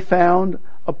 that they found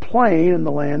a plain in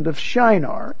the land of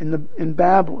Shinar, in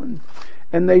Babylon.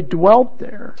 And they dwelt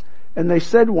there. And they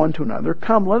said one to another,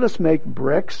 'Come, let us make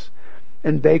bricks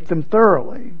and bake them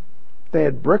thoroughly.' They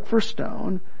had brick for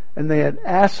stone, and they had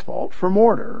asphalt for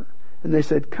mortar. And they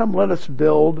said, 'Come, let us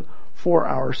build for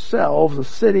ourselves a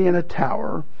city and a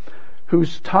tower,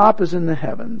 whose top is in the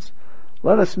heavens.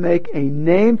 Let us make a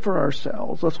name for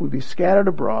ourselves, lest we be scattered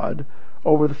abroad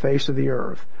over the face of the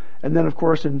earth.'" And then, of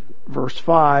course, in verse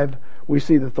 5, we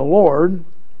see that the Lord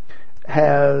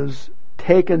has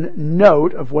taken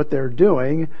note of what they're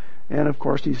doing, and of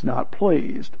course He's not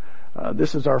pleased.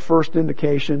 This is our first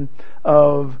indication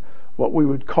of what we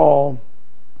would call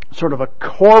sort of a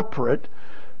corporate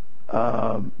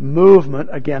movement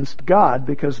against God,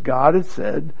 because God had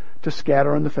said to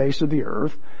scatter on the face of the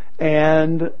earth,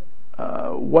 and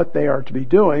what they are to be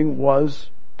doing was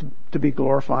to be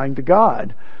glorifying to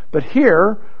God. But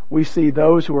here we see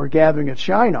those who are gathering at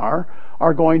Shinar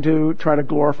are going to try to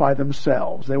glorify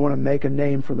themselves. They want to make a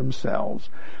name for themselves.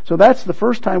 So that's the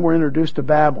first time we're introduced to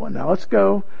Babylon. Now let's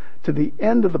go to the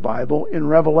end of the Bible in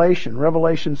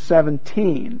Revelation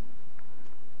 17.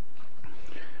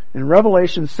 In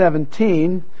Revelation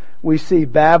 17, we see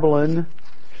Babylon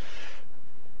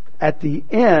at the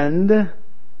end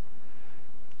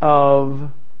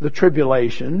of the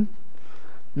tribulation.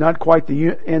 Not quite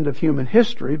the end of human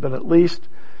history, but at least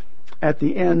at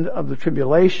the end of the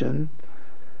tribulation,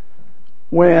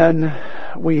 when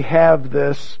we have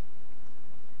this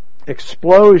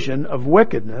explosion of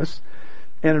wickedness.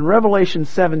 And in Revelation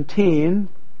 17,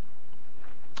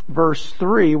 verse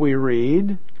 3, we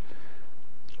read,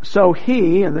 "So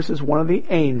he," and this is one of the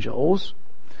angels,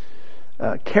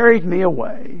 "carried me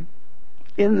away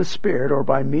in the Spirit," or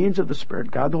by means of the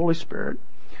Spirit, God the Holy Spirit,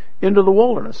 "into the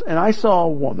wilderness. And I saw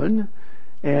a woman,"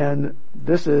 and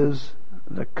this is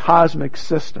the cosmic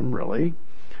system really,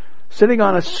 "sitting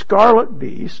on a scarlet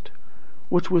beast,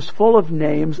 which was full of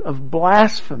names of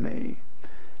blasphemy,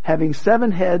 having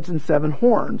 7 heads and 7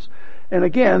 horns." And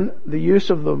again, the use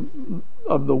of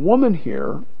the woman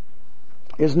here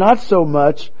is not so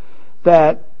much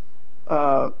that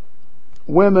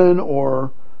women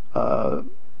or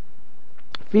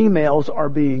females are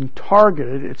being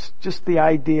targeted. It's just the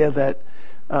idea that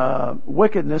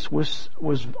wickedness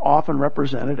was often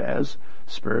represented as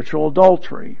spiritual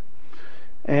adultery,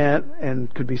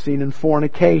 and could be seen in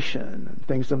fornication and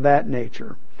things of that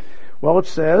nature. Well, it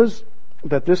says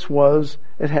that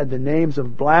it had the names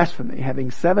of blasphemy,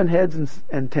 having 7 heads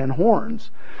and 10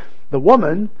 horns. The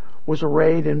woman was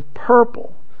arrayed in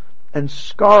purple and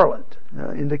scarlet,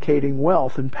 indicating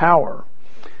wealth and power,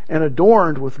 and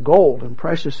adorned with gold and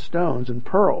precious stones and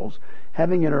pearls,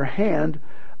 having in her hand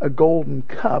a golden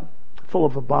cup full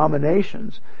of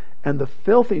abominations and the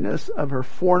filthiness of her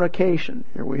fornication.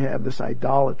 Here we have this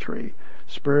idolatry.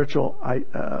 Spiritual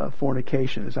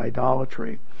fornication is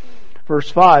idolatry. Verse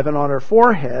 5, "And on her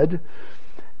forehead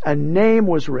a name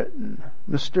was written,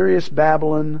 Mysterious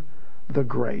Babylon the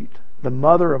Great, the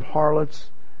mother of harlots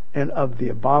and of the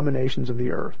abominations of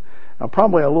the earth." Now,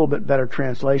 probably a little bit better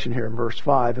translation here in verse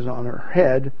 5 is, "On her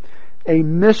head a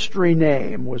mystery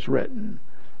name was written,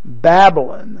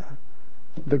 Babylon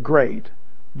the Great,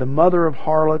 the mother of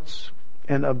harlots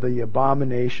and of the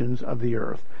abominations of the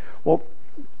earth." Well,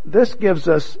 this gives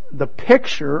us the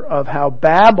picture of how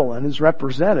Babylon is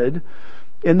represented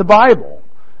in the Bible.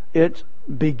 It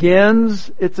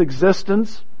begins its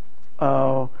existence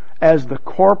as the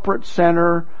corporate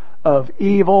center of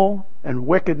evil and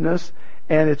wickedness,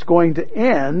 and it's going to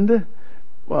end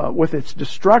with its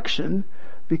destruction,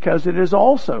 because it is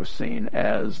also seen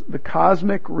as the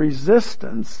cosmic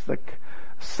resistance,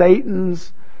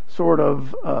 Satan's sort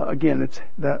of, again, it's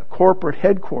the corporate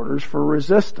headquarters for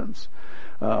resistance.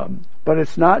 But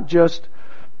it's not just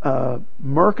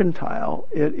mercantile,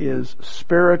 it is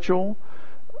spiritual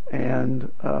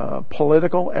and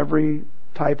political, every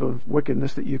type of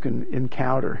wickedness that you can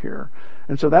encounter here.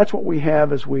 And so that's what we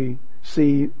have as we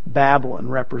see Babylon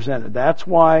represented. That's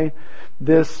why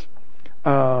this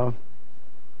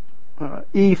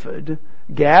ephod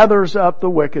gathers up the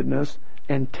wickedness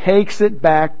and takes it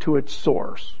back to its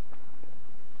source.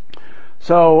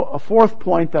 So a fourth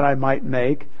point that I might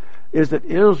make is that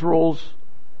Israel's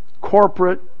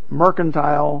corporate,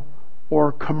 mercantile,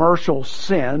 or commercial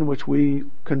sin, which we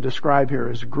can describe here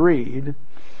as greed,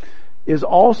 is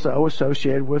also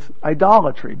associated with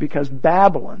idolatry, because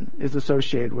Babylon is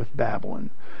associated with Babylon.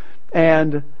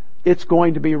 And it's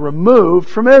going to be removed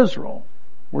from Israel.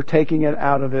 We're taking it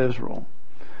out of Israel.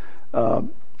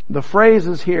 The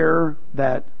phrases here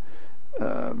that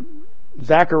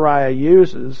Zechariah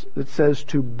uses, that says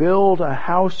to build a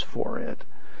house for it,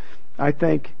 I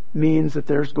think means that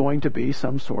there's going to be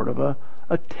some sort of a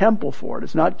temple for it.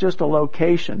 It's not just a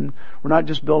location. We're not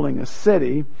just building a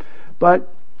city,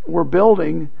 but we're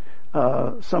building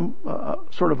some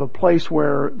sort of a place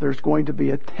where there's going to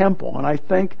be a temple. And I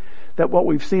think that what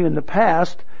we've seen in the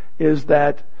past is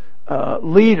that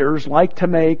leaders like to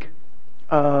make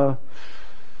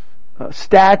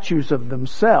statues of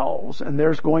themselves, and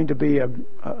there's going to be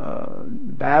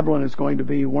Babylon is going to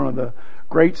be one of the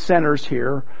great centers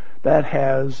here that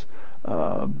has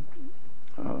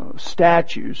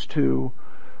statues to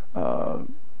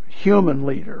human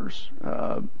leaders,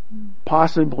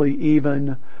 possibly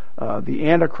even the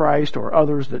Antichrist or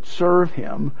others that serve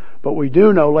him. But we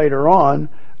do know later on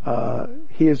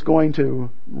he is going to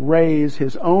raise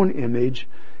his own image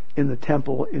in the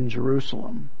temple in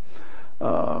Jerusalem.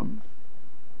 I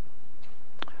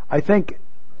think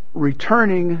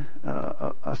returning,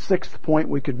 a sixth point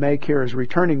we could make here is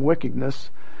returning wickedness,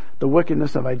 the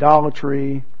wickedness of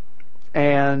idolatry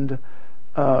and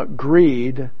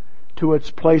greed to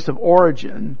its place of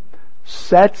origin,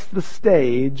 sets the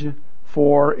stage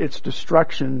for its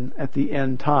destruction at the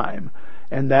end time.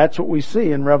 And that's what we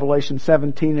see in Revelation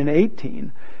 17 and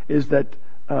 18, is that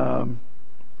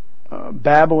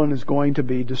Babylon is going to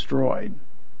be destroyed.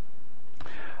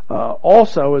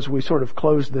 Also, as we sort of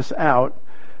close this out,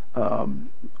 I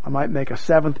might make a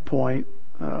seventh point,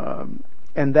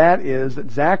 and that is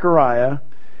that Zechariah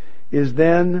is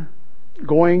then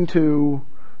going to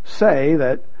say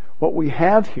that what we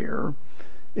have here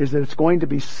is that it's going to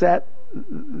be set,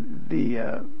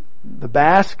 the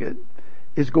basket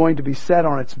is going to be set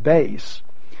on its base,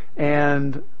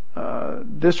 and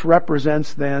this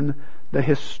represents then the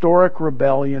historic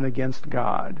rebellion against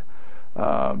God.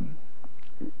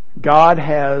 God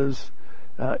has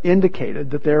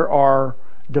indicated that there are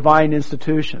divine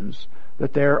institutions,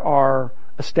 that there are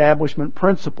establishment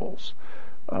principles,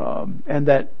 and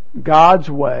that God's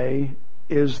way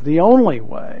is the only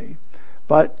way.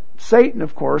 But Satan,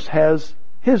 of course, has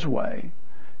his way,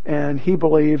 and he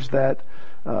believes that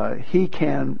he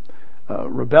can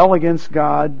rebel against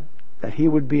God, that he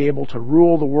would be able to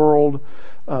rule the world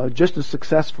just as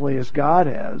successfully as God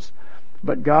has.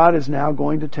 But God is now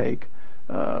going to take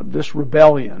this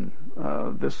rebellion,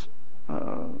 this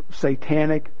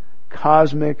satanic,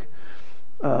 cosmic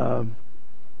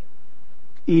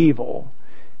evil,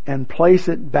 and place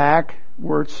it back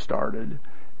where it started,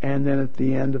 and then at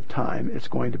the end of time it's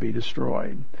going to be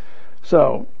destroyed.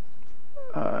 So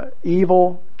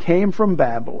evil came from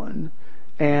Babylon,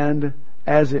 and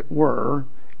as it were,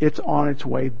 it's on its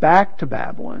way back to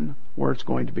Babylon, where it's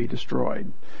going to be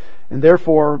destroyed. And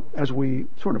therefore, as we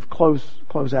sort of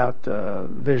close out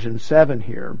Vision 7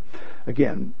 here,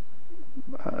 again,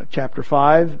 chapter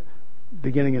 5,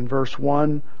 beginning in verse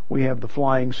 1, we have the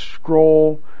flying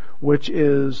scroll, which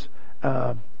is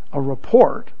a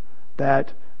report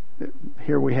that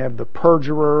here we have the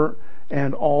perjurer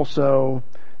and also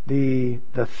the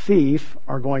thief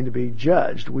are going to be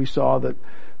judged. We saw that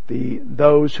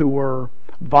those who were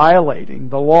violating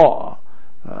the law,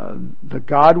 the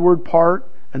Godward part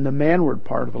and the manward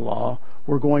part of the law,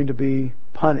 were going to be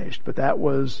punished. But that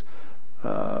was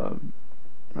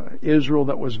Israel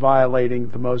that was violating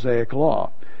the Mosaic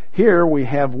law. Here we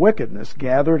have wickedness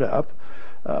gathered up.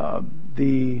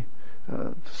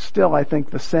 Still, I think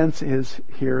the sense is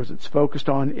here is it's focused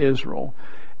on Israel,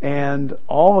 and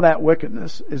all of that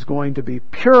wickedness is going to be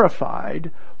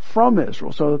purified from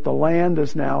Israel, so that the land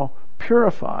is now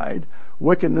purified.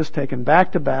 Wickedness taken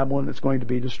back to Babylon, it's going to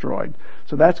be destroyed.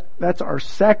 So that's our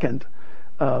second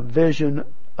vision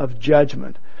of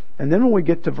judgment. And then when we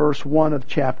get to verse 1 of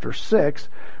chapter 6,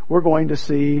 we're going to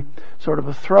see sort of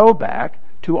a throwback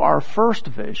to our first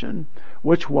vision,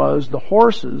 which was the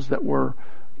horses that were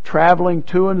traveling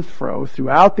to and fro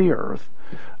throughout the earth,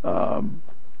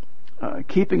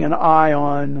 keeping an eye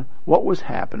on what was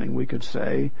happening, we could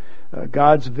say,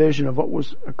 God's vision of what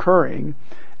was occurring.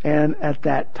 And at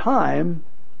that time,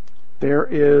 there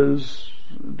is,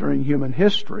 during human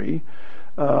history,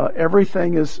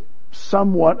 everything is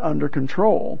somewhat under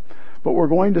control. But we're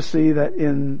going to see that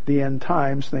in the end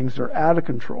times, things are out of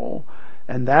control.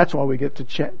 And that's why we get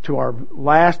to our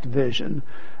last vision.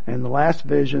 And the last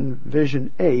vision,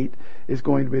 Vision 8, is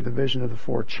going to be the vision of the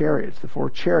four chariots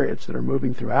that are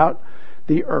moving throughout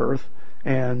the earth.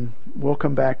 And we'll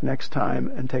come back next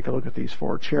time and take a look at these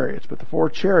four chariots. But the four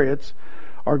chariots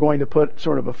are going to put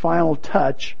sort of a final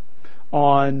touch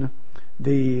on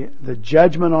the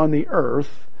judgment on the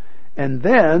earth, and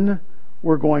then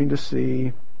we're going to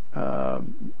see a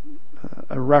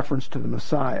reference to the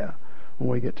Messiah when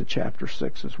we get to chapter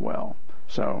 6 as well.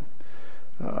 So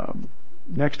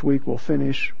next week we'll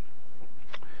finish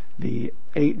the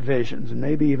 8 visions and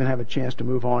maybe even have a chance to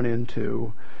move on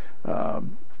into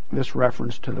this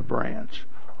reference to the branch.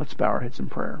 Let's bow our heads in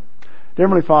prayer. Dear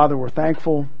Heavenly Father, we're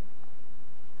thankful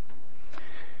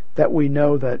that we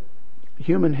know that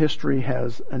human history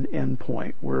has an end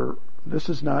point, where this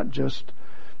is not just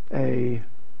a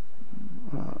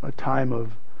time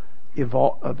of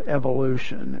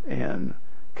evolution and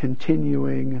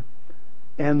continuing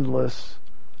endless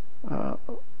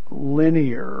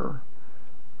linear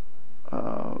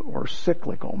or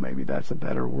cyclical, maybe that's a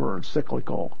better word,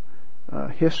 cyclical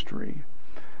history.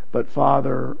 But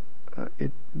Father,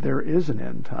 there is an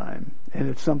end time, and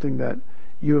it's something that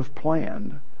you have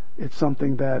planned. It's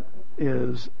something that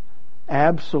is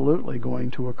absolutely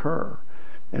going to occur,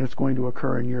 and it's going to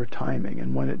occur in your timing.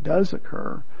 And when it does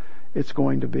occur, it's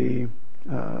going to be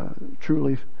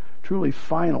truly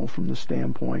final from the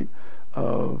standpoint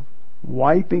of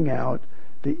wiping out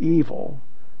the evil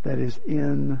that is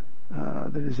in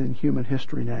human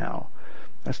history now.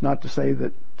 That's not to say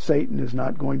that Satan is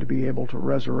not going to be able to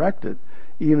resurrect it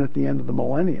even at the end of the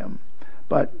millennium,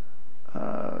 but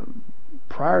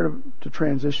prior to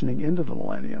transitioning into the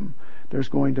millennium, there's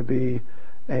going to be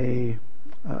a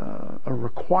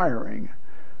requiring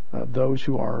of those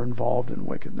who are involved in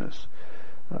wickedness.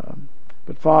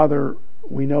 But Father,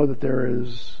 we know that there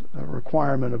is a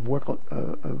requirement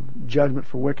of judgment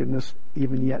for wickedness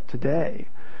even yet today,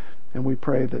 and we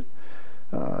pray that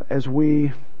as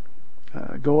we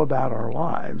go about our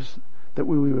lives, that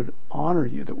we would honor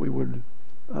you, that we would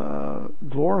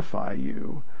glorify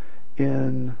you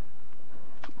in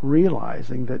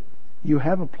realizing that you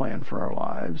have a plan for our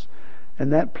lives,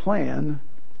 and that plan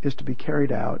is to be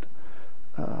carried out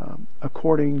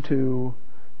according to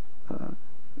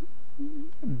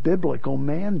biblical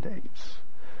mandates.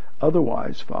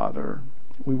 Otherwise, Father,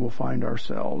 we will find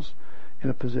ourselves in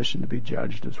a position to be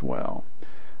judged as well.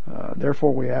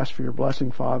 Therefore, we ask for your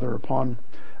blessing, Father, upon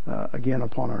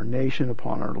our nation,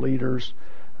 upon our leaders,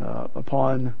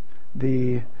 upon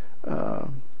the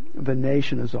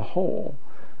nation as a whole,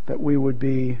 that we would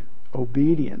be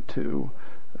obedient to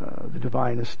the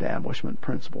divine establishment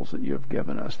principles that you have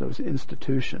given us, those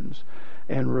institutions,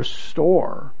 and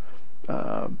restore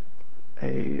a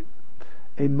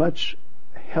much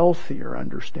healthier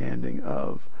understanding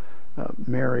of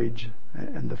marriage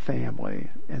and the family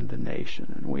and the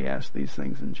nation. And we ask these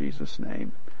things in Jesus'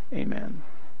 name. Amen.